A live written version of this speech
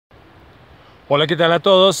Hola, ¿qué tal a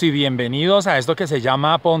todos y bienvenidos a esto que se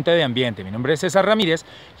llama Ponte de Ambiente? Mi nombre es César Ramírez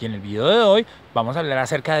y en el video de hoy vamos a hablar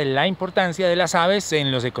acerca de la importancia de las aves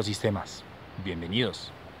en los ecosistemas. Bienvenidos.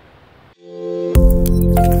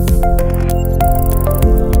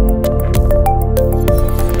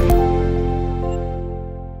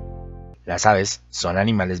 Las aves son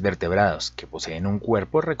animales vertebrados que poseen un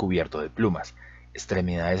cuerpo recubierto de plumas,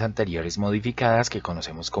 extremidades anteriores modificadas que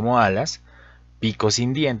conocemos como alas, pico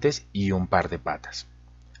sin dientes y un par de patas.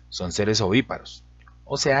 Son seres ovíparos,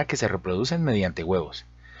 o sea que se reproducen mediante huevos,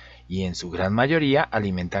 y en su gran mayoría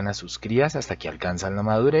alimentan a sus crías hasta que alcanzan la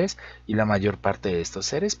madurez y la mayor parte de estos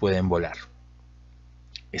seres pueden volar.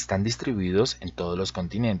 Están distribuidos en todos los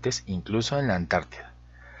continentes, incluso en la Antártida.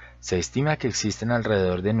 Se estima que existen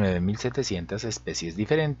alrededor de 9.700 especies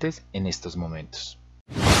diferentes en estos momentos.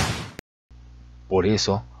 Por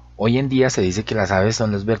eso, hoy en día se dice que las aves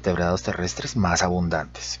son los vertebrados terrestres más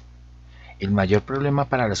abundantes. El mayor problema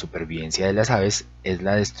para la supervivencia de las aves es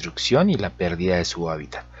la destrucción y la pérdida de su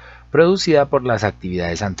hábitat, producida por las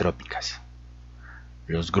actividades antrópicas.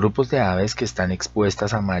 Los grupos de aves que están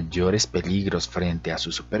expuestas a mayores peligros frente a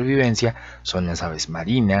su supervivencia son las aves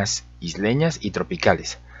marinas, isleñas y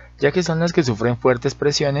tropicales, ya que son las que sufren fuertes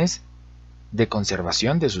presiones de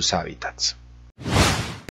conservación de sus hábitats.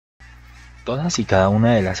 Todas y cada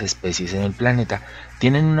una de las especies en el planeta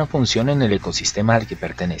tienen una función en el ecosistema al que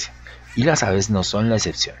pertenecen, y las aves no son la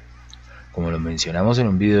excepción. Como lo mencionamos en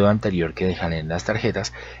un video anterior que dejaré en las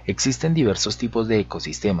tarjetas, existen diversos tipos de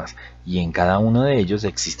ecosistemas, y en cada uno de ellos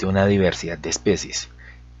existe una diversidad de especies,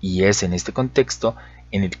 y es en este contexto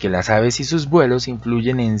en el que las aves y sus vuelos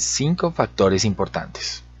influyen en 5 factores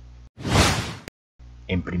importantes.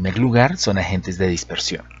 En primer lugar, son agentes de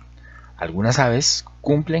dispersión. Algunas aves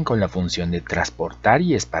cumplen con la función de transportar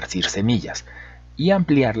y esparcir semillas y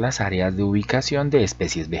ampliar las áreas de ubicación de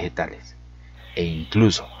especies vegetales. E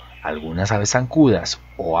incluso, algunas aves zancudas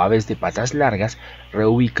o aves de patas largas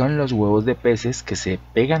reubican los huevos de peces que se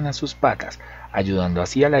pegan a sus patas, ayudando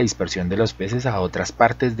así a la dispersión de los peces a otras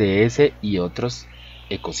partes de ese y otros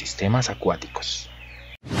ecosistemas acuáticos.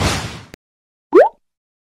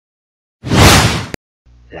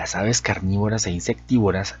 Las aves carnívoras e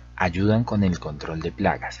insectívoras ayudan con el control de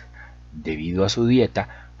plagas. Debido a su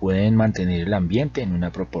dieta, pueden mantener el ambiente en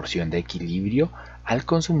una proporción de equilibrio al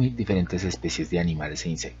consumir diferentes especies de animales e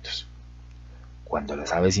insectos. Cuando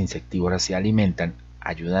las aves insectívoras se alimentan,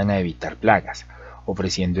 ayudan a evitar plagas,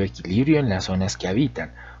 ofreciendo equilibrio en las zonas que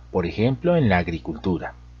habitan, por ejemplo en la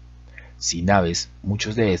agricultura. Sin aves,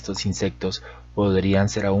 muchos de estos insectos podrían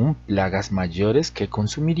ser aún plagas mayores que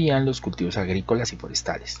consumirían los cultivos agrícolas y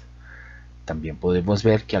forestales. También podemos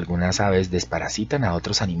ver que algunas aves desparasitan a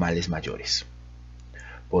otros animales mayores.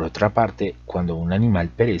 Por otra parte, cuando un animal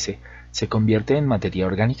perece, se convierte en materia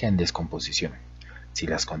orgánica en descomposición. Si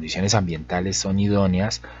las condiciones ambientales son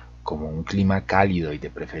idóneas, como un clima cálido y de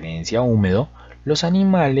preferencia húmedo, los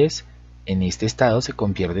animales en este estado se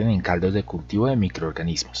convierten en caldos de cultivo de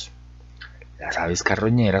microorganismos. Las aves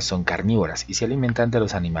carroñeras son carnívoras y se alimentan de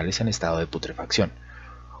los animales en estado de putrefacción.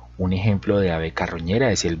 Un ejemplo de ave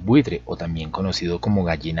carroñera es el buitre, o también conocido como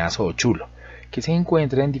gallinazo o chulo, que se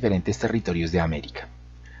encuentra en diferentes territorios de América.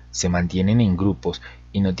 Se mantienen en grupos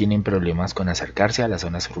y no tienen problemas con acercarse a las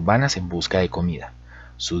zonas urbanas en busca de comida.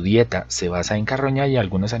 Su dieta se basa en carroña y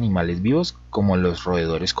algunos animales vivos como los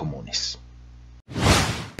roedores comunes.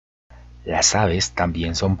 Las aves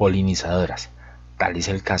también son polinizadoras. Tal es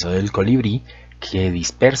el caso del colibrí, que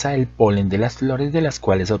dispersa el polen de las flores de las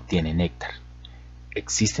cuales obtiene néctar.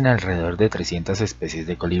 Existen alrededor de 300 especies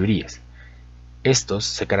de colibríes. Estos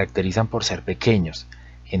se caracterizan por ser pequeños,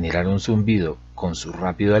 generar un zumbido con su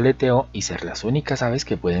rápido aleteo y ser las únicas aves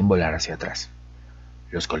que pueden volar hacia atrás.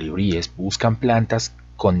 Los colibríes buscan plantas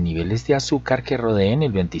con niveles de azúcar que rodeen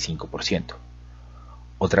el 25%.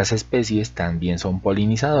 Otras especies también son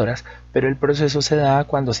polinizadoras, pero el proceso se da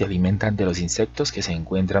cuando se alimentan de los insectos que se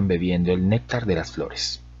encuentran bebiendo el néctar de las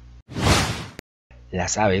flores.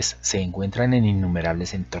 Las aves se encuentran en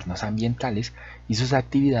innumerables entornos ambientales y sus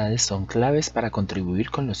actividades son claves para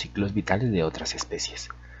contribuir con los ciclos vitales de otras especies.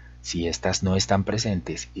 Si éstas no están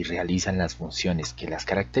presentes y realizan las funciones que las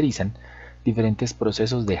caracterizan, diferentes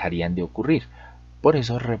procesos dejarían de ocurrir, por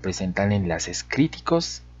eso representan enlaces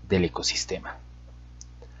críticos del ecosistema.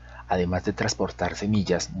 Además de transportar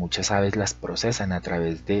semillas, muchas aves las procesan a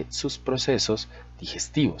través de sus procesos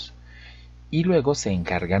digestivos y luego se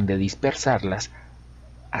encargan de dispersarlas,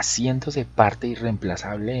 haciéndose parte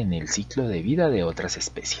irreemplazable en el ciclo de vida de otras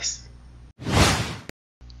especies.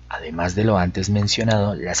 Además de lo antes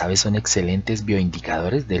mencionado, las aves son excelentes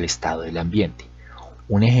bioindicadores del estado del ambiente.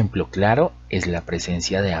 Un ejemplo claro es la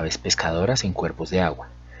presencia de aves pescadoras en cuerpos de agua.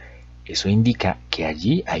 Eso indica que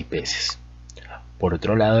allí hay peces. Por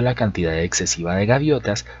otro lado, la cantidad excesiva de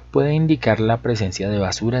gaviotas puede indicar la presencia de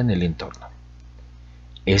basura en el entorno.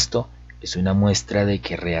 Esto es una muestra de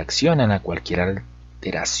que reaccionan a cualquier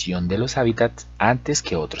alteración de los hábitats antes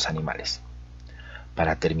que otros animales.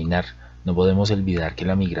 Para terminar, no podemos olvidar que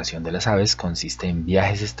la migración de las aves consiste en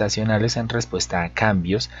viajes estacionales en respuesta a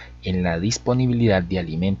cambios en la disponibilidad de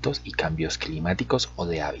alimentos y cambios climáticos o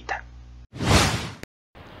de hábitat.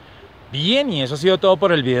 Bien, y eso ha sido todo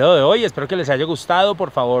por el video de hoy. Espero que les haya gustado.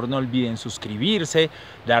 Por favor, no olviden suscribirse,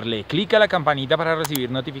 darle clic a la campanita para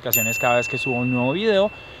recibir notificaciones cada vez que subo un nuevo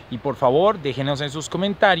video. Y por favor, déjenos en sus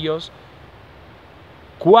comentarios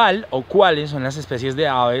cuál o cuáles son las especies de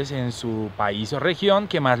aves en su país o región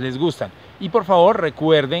que más les gustan. Y por favor,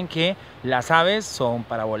 recuerden que las aves son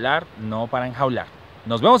para volar, no para enjaular.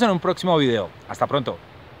 Nos vemos en un próximo video. Hasta pronto.